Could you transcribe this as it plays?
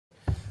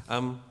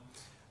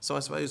So I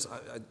suppose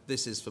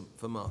this is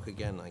for Mark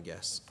again, I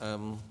guess.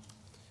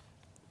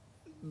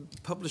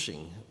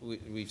 Publishing,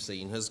 we've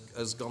seen,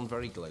 has gone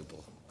very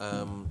global,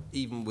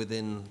 even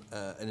within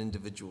an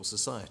individual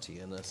society.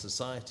 And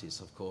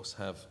societies, of course,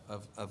 have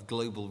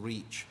global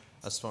reach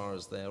as far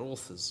as their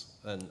authors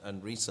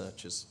and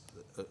researchers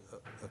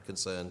are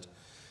concerned.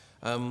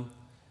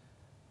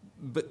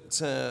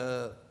 But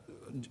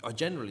I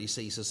generally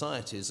see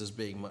societies as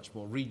being much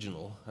more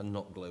regional and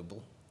not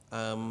global.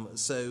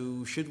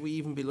 So should we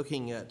even be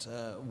looking at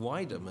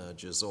wider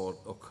mergers or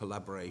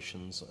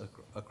collaborations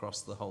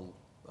across the whole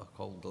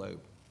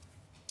globe?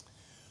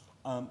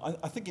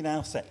 I think in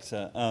our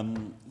sector,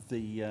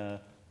 the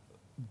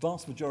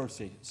vast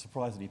majority,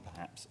 surprisingly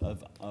perhaps,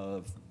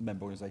 of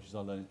member organisations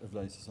of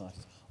learning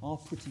societies are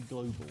pretty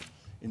global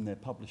in their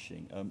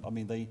publishing. I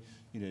mean, they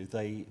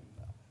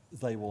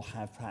will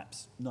have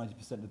perhaps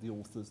 90% of the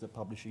authors they're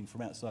publishing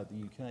from outside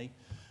the UK.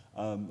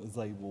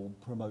 They will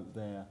promote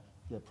their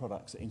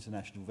products at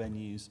international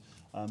venues.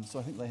 So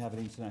I think they have an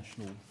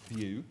international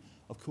view.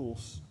 Of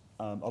course,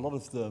 a lot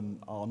of them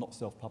are not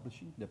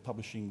self-publishing. They're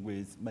publishing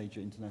with major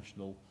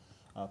international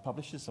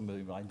publishers, some of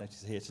whom I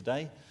notice here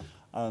today,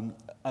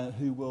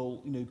 who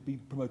will be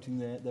promoting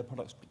their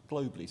products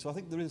globally. So I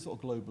think there is a sort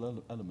of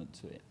global element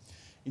to it.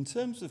 In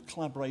terms of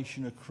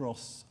collaboration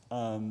across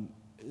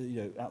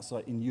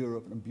outside in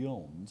Europe and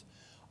beyond,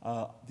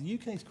 the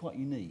UK is quite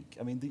unique.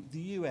 I mean, the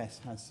US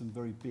has some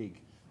very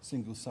big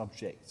single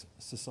subject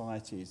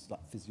societies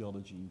like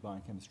physiology,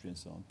 biochemistry and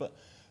so on, but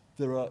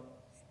there are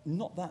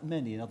not that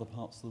many in other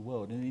parts of the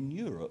world. And in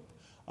Europe,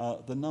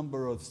 the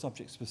number of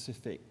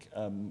subject-specific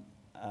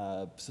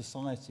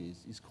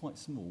societies is quite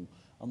small,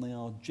 and they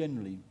are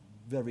generally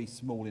very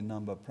small in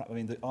number. I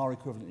mean, our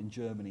equivalent in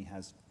Germany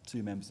has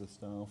 2 members of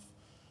staff.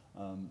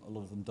 A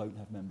lot of them don't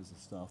have members of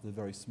staff. They're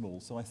very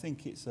small. So I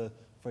think it's a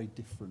very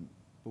different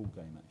ball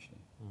game, actually.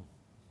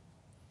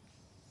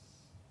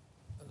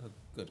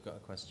 Good, got a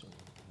question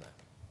there.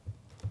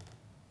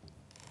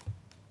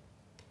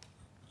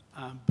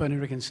 Bernie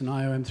Rickinson,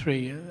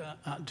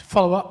 IOM3. To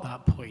follow up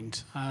that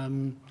point,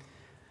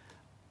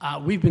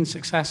 we've been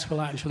successful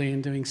actually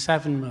in doing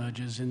 7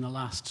 mergers in the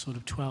last sort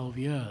of 12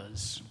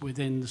 years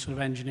within the sort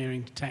of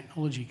engineering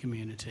technology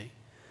community.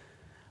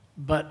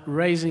 But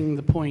raising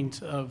the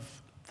point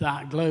of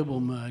that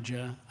global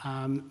merger,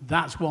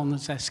 that's one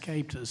that's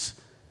escaped us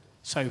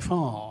so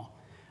far.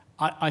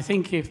 I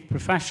think if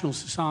professional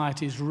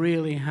societies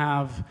really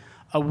have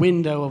a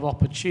window of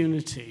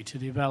opportunity to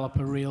develop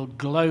a real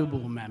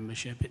global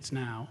membership, it's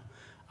now.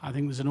 I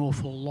think there's an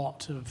awful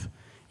lot of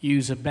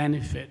user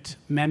benefit,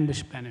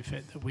 membership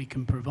benefit that we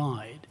can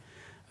provide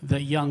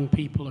that young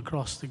people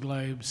across the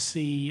globe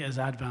see as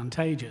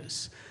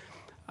advantageous.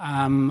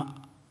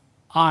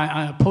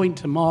 I point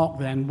to Mark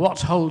then,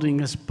 what's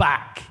holding us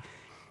back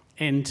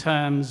in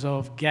terms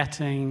of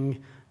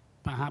getting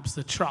perhaps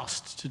the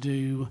trust to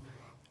do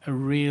a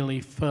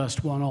really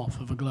first one-off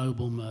of a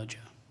global merger?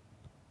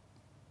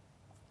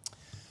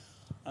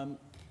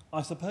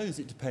 I suppose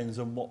it depends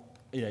on what,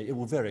 it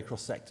will vary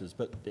across sectors,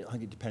 but I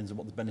think it depends on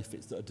what the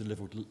benefits that are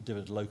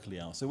delivered locally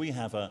are. So we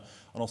have an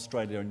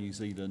Australia and New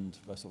Zealand,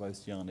 sort of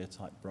Oceania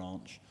type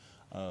branch,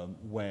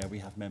 where we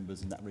have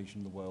members in that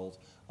region of the world.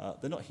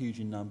 They're not huge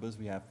in numbers.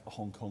 We have a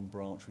Hong Kong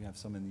branch, we have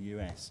some in the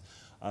US,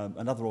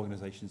 and other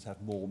organisations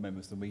have more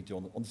members than we do.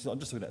 I'm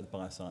just looking at the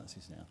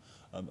biosciences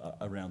now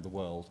around the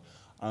world.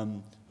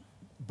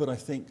 But I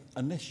think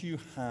unless you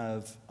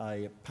have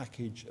a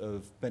package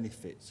of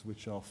benefits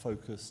which are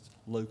focused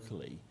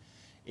locally,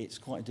 it's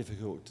quite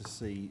difficult to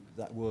see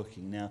that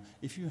working. Now,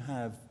 if you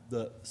have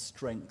the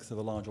strength of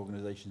a large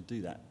organisation to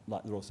do that,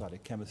 like the Royal Society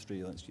of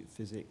Chemistry or the Institute of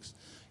Physics,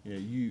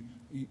 you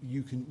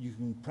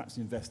can perhaps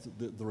invest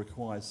the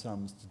required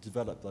sums to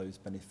develop those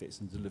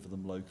benefits and deliver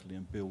them locally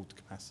and build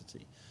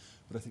capacity.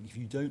 But I think if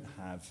you don't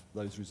have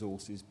those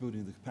resources,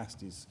 building the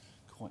capacity is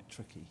quite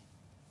tricky.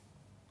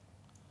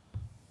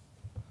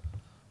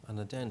 And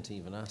I daren't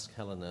even ask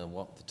Helena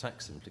what the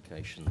tax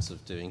implications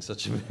of doing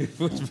such a move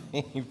would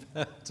be,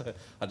 but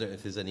I don't know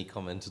if there's any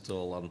comment at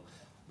all on...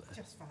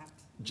 Just for that.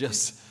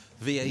 Just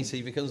VAT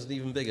becomes an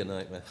even bigger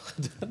nightmare.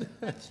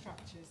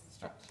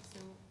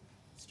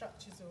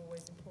 Structures are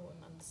always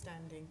important,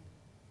 understanding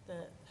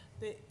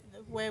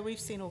where we've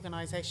seen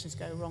organisations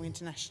go wrong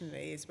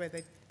internationally is where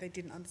they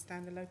didn't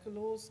understand the local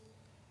laws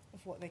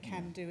of what they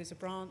can do as a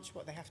branch,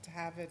 what they have to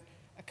have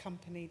a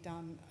company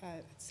done,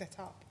 set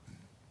up.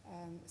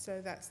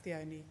 So that's the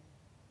only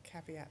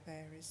caveat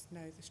there, is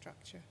know the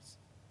structures.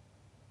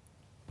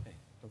 Okay,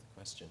 another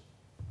question.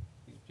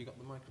 You got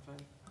the microphone?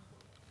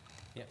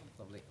 Yeah,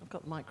 lovely. I've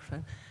got the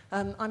microphone.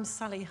 I'm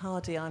Sally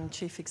Hardy. I'm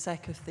Chief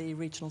Exec of the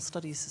Regional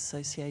Studies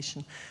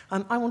Association.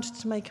 I wanted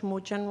to make a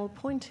more general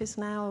point. Is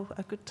now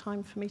a good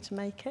time for me to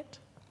make it?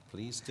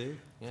 Please do.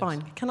 Yes.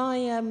 Fine. Can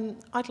I?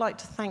 I'd like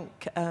to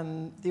thank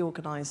the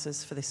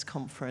organisers for this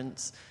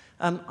conference.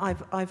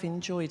 I've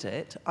enjoyed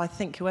it. I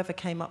think whoever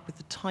came up with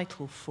the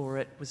title for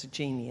it was a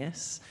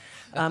genius.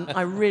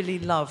 I really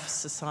love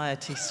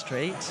Society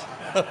Street.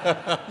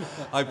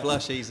 I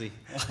blush easy.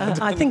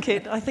 I think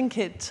it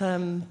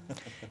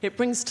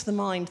brings to the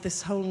mind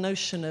this whole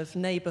notion of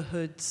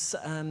neighbourhoods,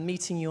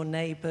 meeting your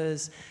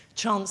neighbours,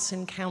 chance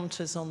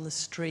encounters on the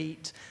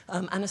street,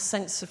 and a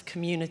sense of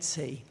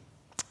community.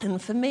 And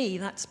for me,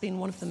 that's been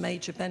one of the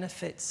major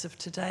benefits of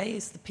today,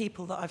 is the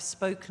people that I've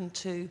spoken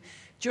to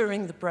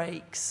during the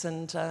breaks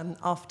and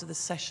after the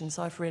sessions.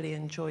 I've really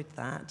enjoyed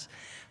that.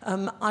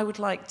 I would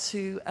like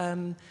to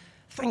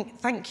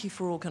thank you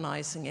for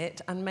organising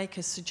it and make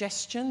a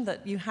suggestion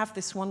that you have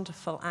this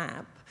wonderful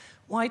app.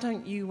 Why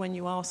don't you, when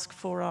you ask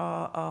for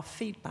our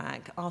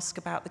feedback, ask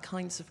about the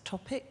kinds of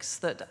topics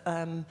that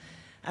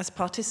as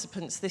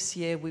participants this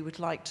year we would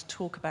like to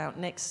talk about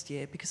next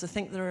year, because I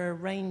think there are a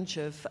range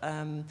of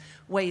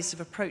ways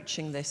of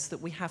approaching this that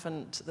we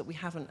haven't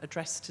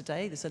addressed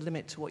today. There's a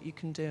limit to what you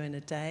can do in a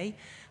day,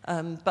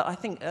 but I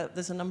think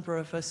there's a number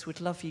of us would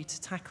love you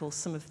to tackle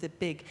some of the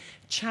big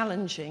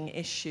challenging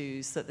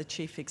issues that the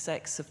chief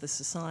execs of the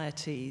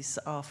societies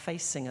are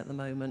facing at the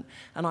moment,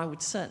 and I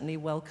would certainly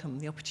welcome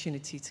the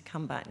opportunity to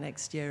come back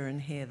next year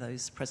and hear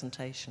those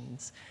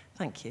presentations.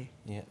 Thank you.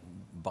 Yeah,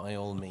 by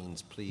all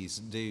means, please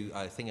do.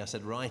 I think I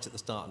said right at the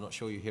start, I'm not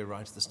sure you're here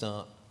right at the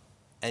start.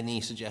 Any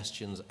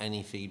suggestions,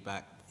 any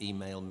feedback,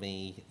 email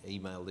me,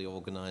 email the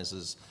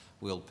organisers.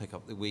 We'll pick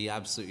up. We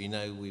absolutely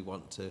know we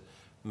want to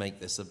make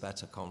this a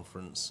better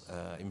conference,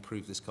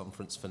 improve this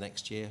conference for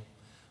next year.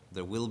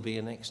 There will be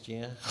a next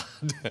year.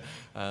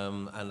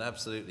 And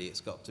absolutely,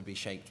 it's got to be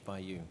shaped by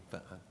you.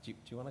 But do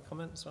you want to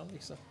comment as well,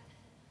 Lisa?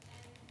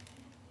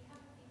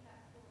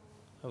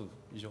 Oh,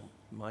 is your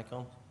mic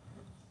on?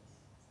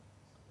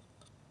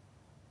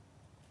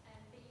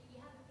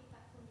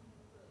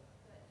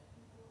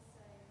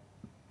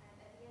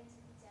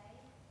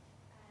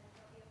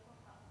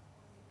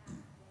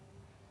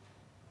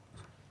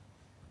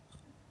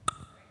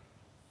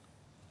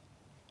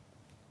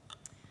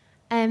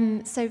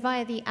 So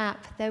via the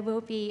app, there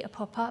will be a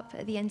pop-up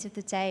at the end of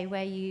the day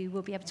where you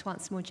will be able to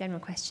answer more general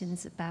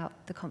questions about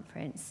the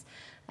conference,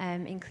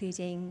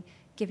 including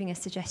giving us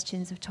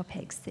suggestions of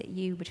topics that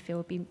you would feel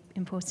would be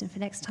important for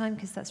next time,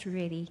 because that's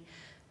really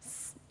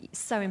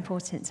so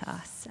important to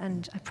us.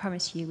 And I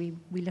promise you,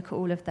 we look at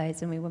all of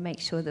those and we will make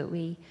sure that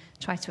we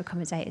try to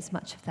accommodate as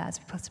much of that as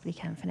we possibly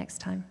can for next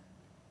time.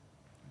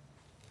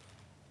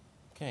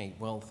 Okay,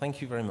 well,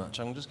 thank you very much.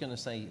 I'm just going to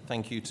say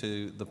thank you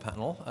to the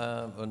panel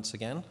once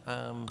again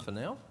for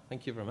now.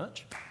 Thank you very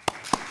much.